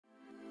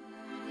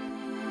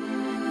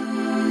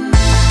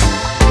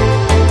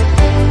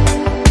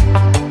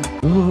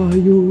Are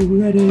you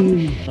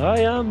ready? I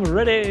am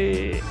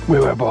ready. We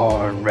were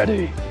born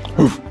ready.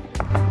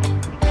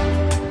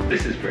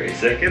 This is pretty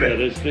sick, isn't it?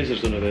 It is.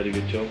 Fraser's done a very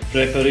good job.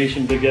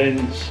 Preparation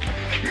begins.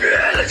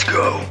 Yeah, let's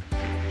go.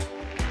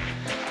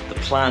 The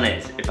plan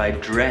is, if I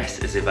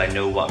dress as if I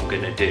know what I'm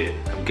gonna do,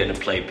 I'm gonna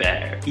play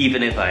better,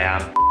 even if I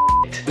am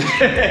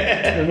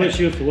And what's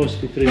your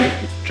philosophy, Fraser?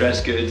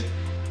 Dress good,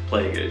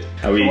 play good.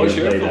 How are you What's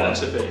gonna your play that?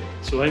 philosophy?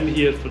 So I'm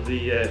here for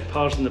the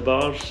pars and the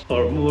bars,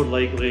 or more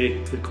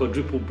likely the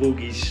quadruple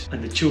bogeys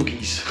and the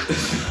chogies.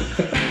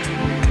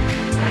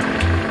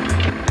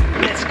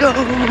 Let's go!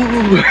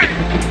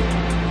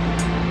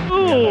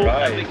 Oh,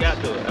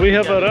 we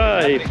have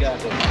arrived.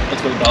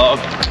 Let's go, dog.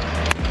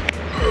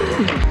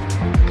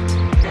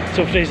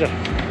 So Fraser,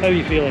 how are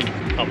you feeling?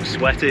 I'm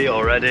sweaty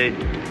already.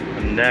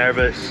 I'm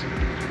nervous.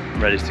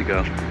 I'm ready to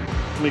go.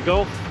 My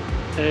golf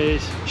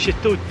is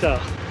shitota,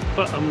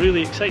 but I'm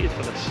really excited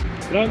for this.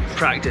 Grant?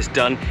 Practice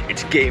done.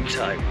 It's game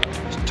time.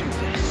 Let's do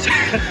this.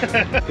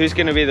 Who's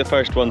going to be the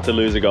first one to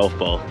lose a golf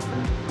ball?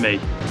 Me.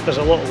 There's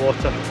a lot of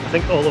water. I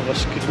think all of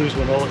us could lose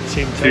one all at the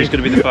same time. Who's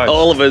going to be the first?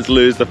 All of us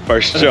lose the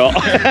first shot.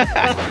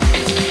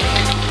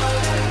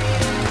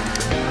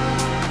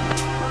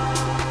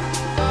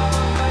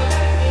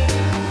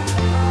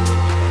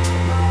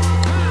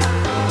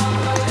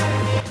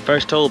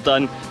 First hole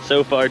done.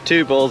 So far,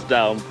 2 balls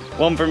down.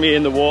 1 for me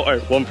in the water,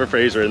 1 for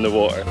Fraser in the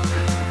water.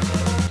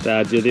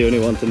 Dad, you're the only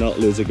one to not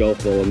lose a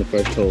golf ball on the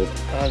first hole.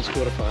 And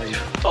score a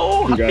 5.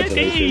 Oh,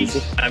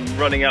 congratulations. I'm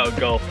running out of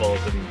golf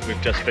balls and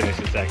we've just finished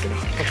the second.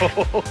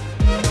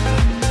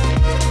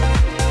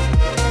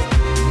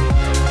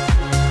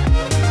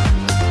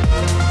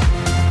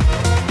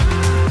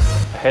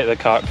 I hit the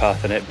cart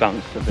path and it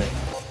bounced a bit.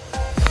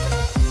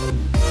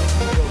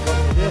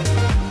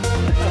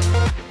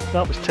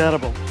 That was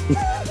terrible.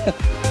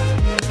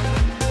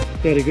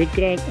 Very good,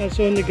 Grant. That's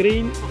on the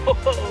green.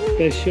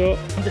 Best shot.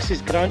 This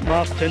is Grant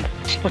Martin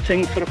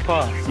putting for a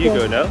par. You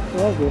go now.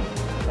 I'll go.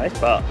 Nice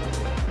putt.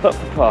 Putt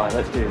for par,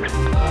 let's do this.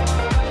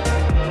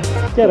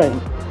 Get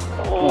in.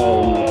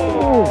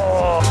 Oh.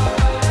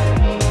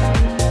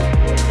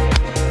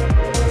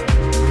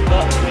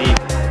 That's me.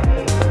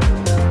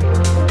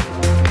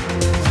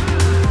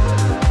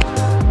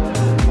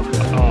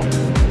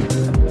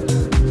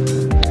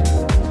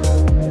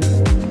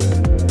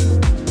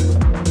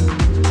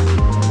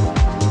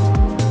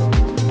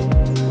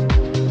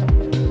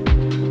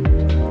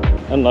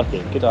 Unlucky.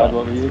 Good Dad,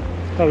 what were you?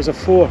 That was a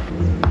 4.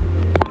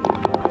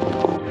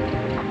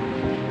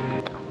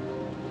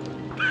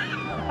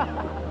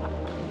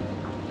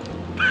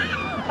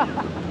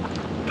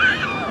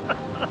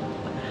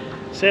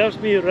 Serves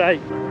me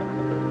right.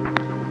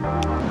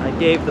 I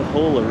gave the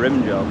hole a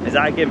rim job. Is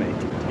that a gimmick?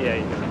 Yeah,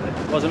 you can have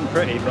it. Wasn't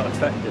pretty, but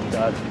effective,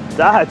 Dad.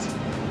 Dad!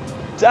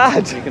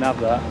 Dad! You can have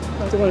that.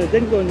 That's the one that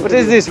didn't go in the What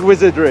is this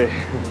wizardry?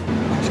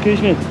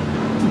 Excuse me,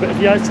 but if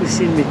you actually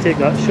seen me take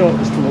that shot,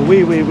 it's from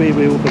way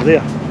over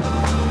there.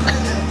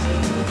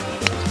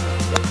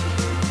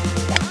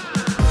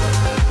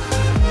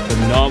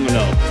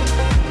 Phenomenal.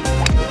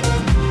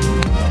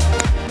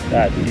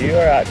 Dad, you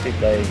are actually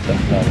playing some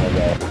phenomenal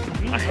golf.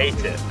 I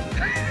hate it.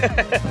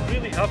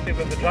 Really happy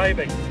with the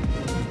driving.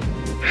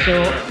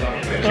 So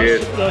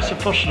that's the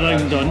first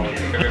round done.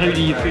 How do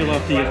you feel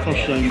after your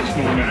first round this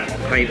morning?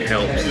 Pint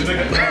helps.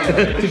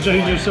 To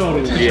drown your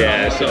sorrows?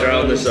 Yeah, to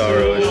drown the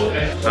sorrows.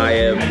 I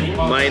am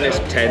minus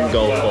 10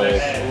 golf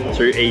holes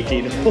through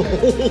 18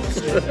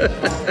 holes.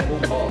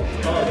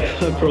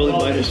 I'm probably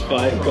minus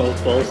 5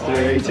 golf balls through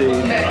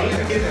 18.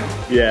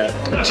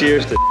 Yeah,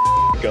 cheers to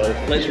golf.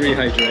 Let's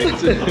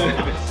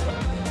rehydrate.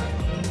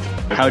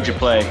 How'd you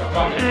play?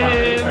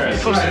 The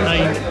first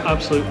 9,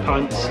 absolute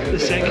pants. The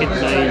second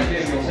 9,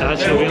 I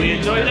actually really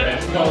enjoyed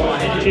it.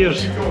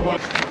 Cheers.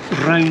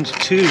 Round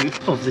 2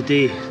 of the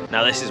day.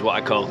 Now this is what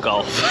I call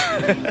golf.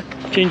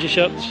 Change your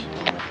shirts.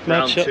 Round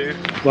Match up. 2.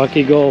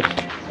 Wacky golf.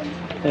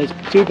 It's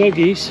 2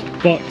 buggies,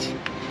 but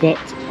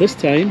this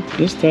time,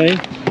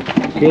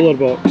 cooler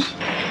box.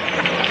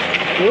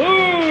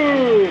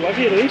 Whoa!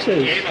 Wacky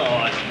races. Game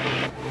on.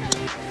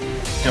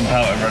 Jump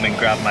out and run and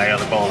grab my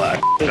other ball that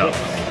I got.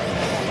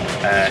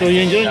 So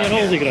you're enjoying your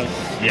holiday, Grant?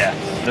 Yeah.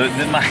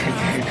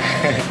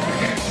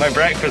 My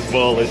breakfast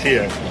ball is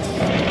here.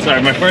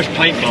 Sorry, my first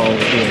pint ball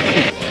is here.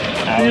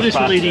 Here is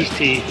the ladies'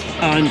 tea,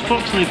 and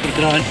fortunately for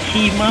Grant,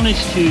 he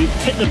managed to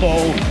hit the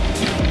ball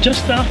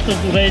just after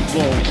the red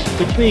balls,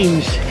 which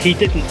means he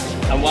didn't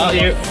And while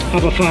you're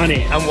have a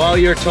fanny. And while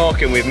you're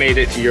talking, we've made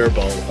it to your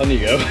ball. On you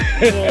go.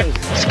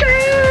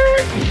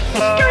 Skirt!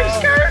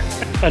 Skirt!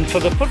 And for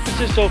the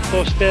purposes of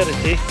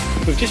posterity,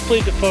 we've just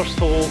played the first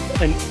hole,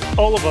 and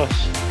all of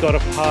us got a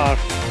par.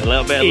 A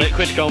little bit of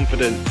liquid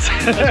confidence.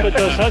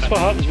 That's what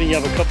happens when you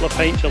have a couple of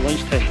pints at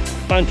lunchtime.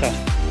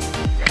 Fantastic.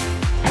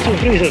 So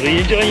Fraser, are you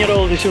enjoying your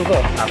holiday so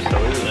far?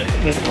 Absolutely.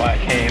 This is why I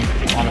came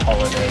on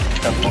holiday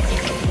to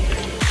Portugal.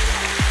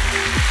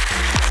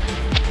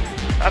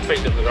 I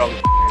picked up the wrong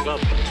club.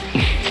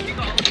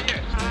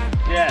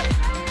 Yeah.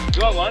 Do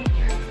you want one?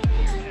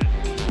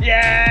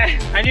 Yeah!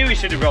 I knew we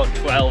should have brought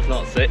 12,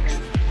 not 6.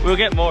 We'll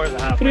get more of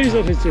that.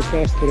 Fraser is just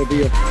asked for a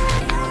beer.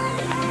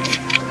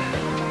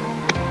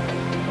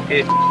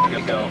 Here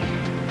we go.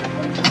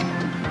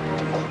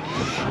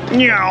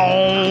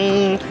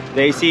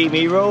 They see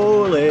me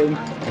rolling.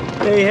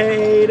 They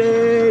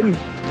hating.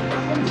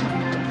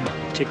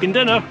 Chicken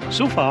dinner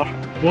so far.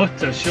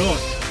 What a shot.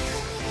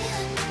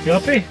 You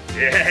happy?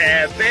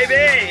 Yeah,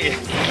 baby.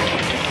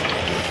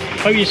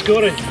 How are you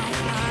scoring?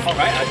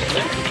 Alright,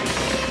 actually.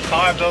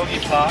 Car bogey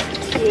park.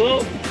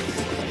 Oh,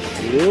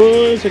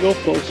 there's a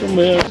golf ball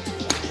somewhere.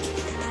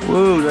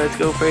 Woo, let's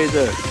go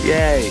Fraser.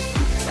 Yay.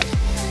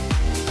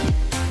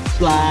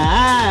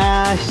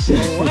 Splash.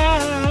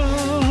 Wow.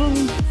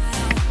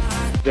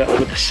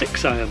 With a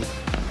 6 iron,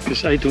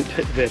 because I don't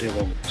hit very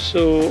long.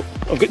 So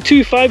I've got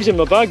 2 5s in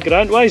my bag,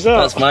 Grant. Why is that?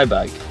 That's my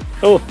bag.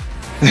 Oh.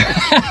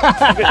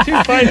 I've got 2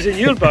 5s in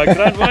your bag,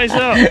 Grant. Why is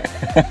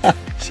that?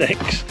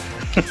 6.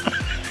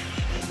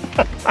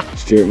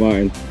 Stuart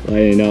Martin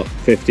lining up,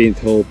 15th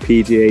hole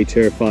PGA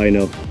Tour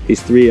final.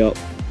 He's 3 up.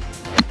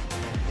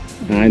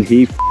 And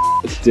he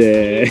f***ed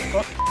it.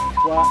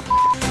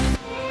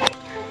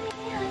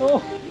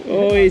 Oh,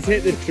 he's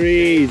hit the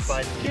trees.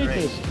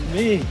 Goodness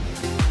me.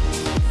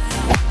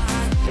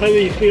 How are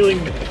you feeling?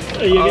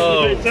 Are you getting a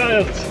bit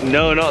tired?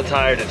 No, not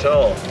tired at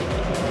all.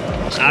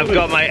 I've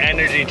got my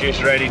energy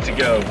juice ready to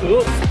go.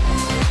 Oh.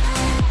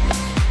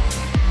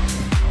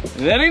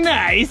 Very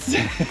nice.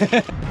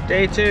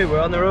 Day 2,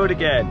 we're on the road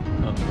again.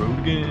 On the road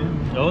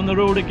again. On the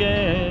road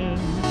again.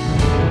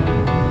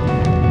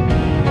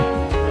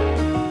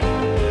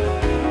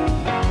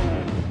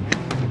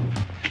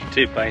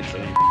 Two pints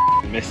of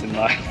missing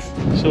miles.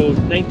 So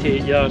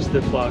 98 yards to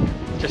the flag.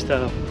 Just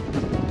a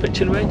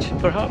pitching wedge,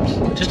 perhaps?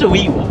 Just a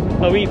wee one.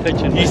 A wee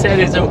pitching You wedge. said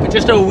it's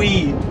just a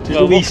wee.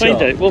 Well, we'll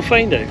find out. We'll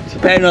find out.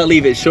 Better not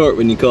leave it short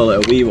when you call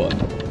it a wee one.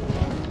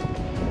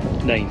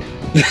 9.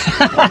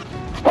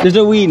 Just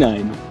a wee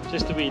 9.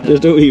 Just a wee 9.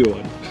 Just a wee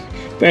one.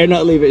 Better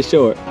not leave it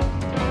short.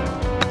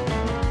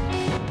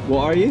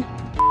 What are you?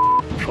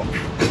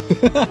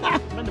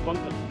 I'm in the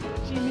bunker.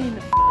 What do you mean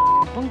the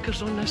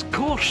bunkers on this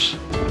course?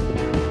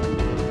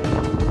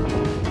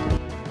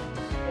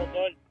 Well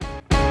done.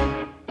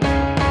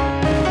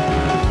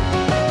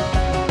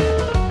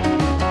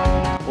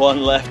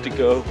 One left to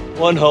go.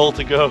 One hole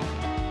to go.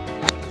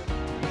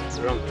 It's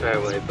the wrong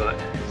fairway, but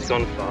it's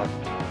gone far.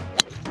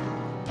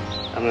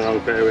 And the wrong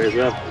fairway as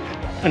well.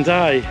 And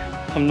I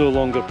am no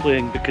longer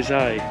playing because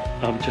I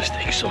am just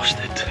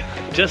exhausted.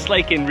 Just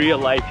like in real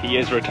life, he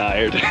is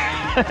retired.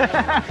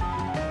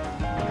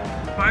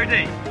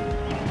 Birdie.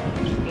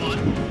 1,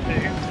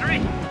 2,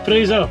 3.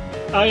 Fraser,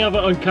 I have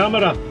it on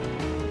camera.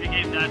 Good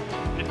game, Dad.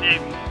 Good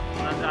game.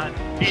 Well done.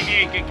 Good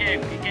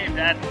game,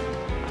 Dad.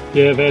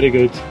 Yeah, very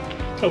good.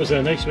 That was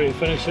a nice way to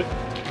finish it.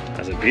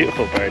 That's a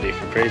beautiful birdie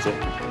for Fraser.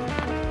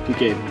 Good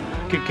game.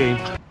 Good game.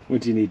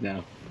 What do you need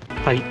now?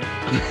 Pint.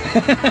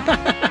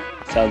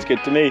 Sounds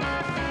good to me. See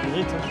you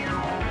later.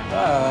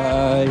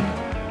 Bye.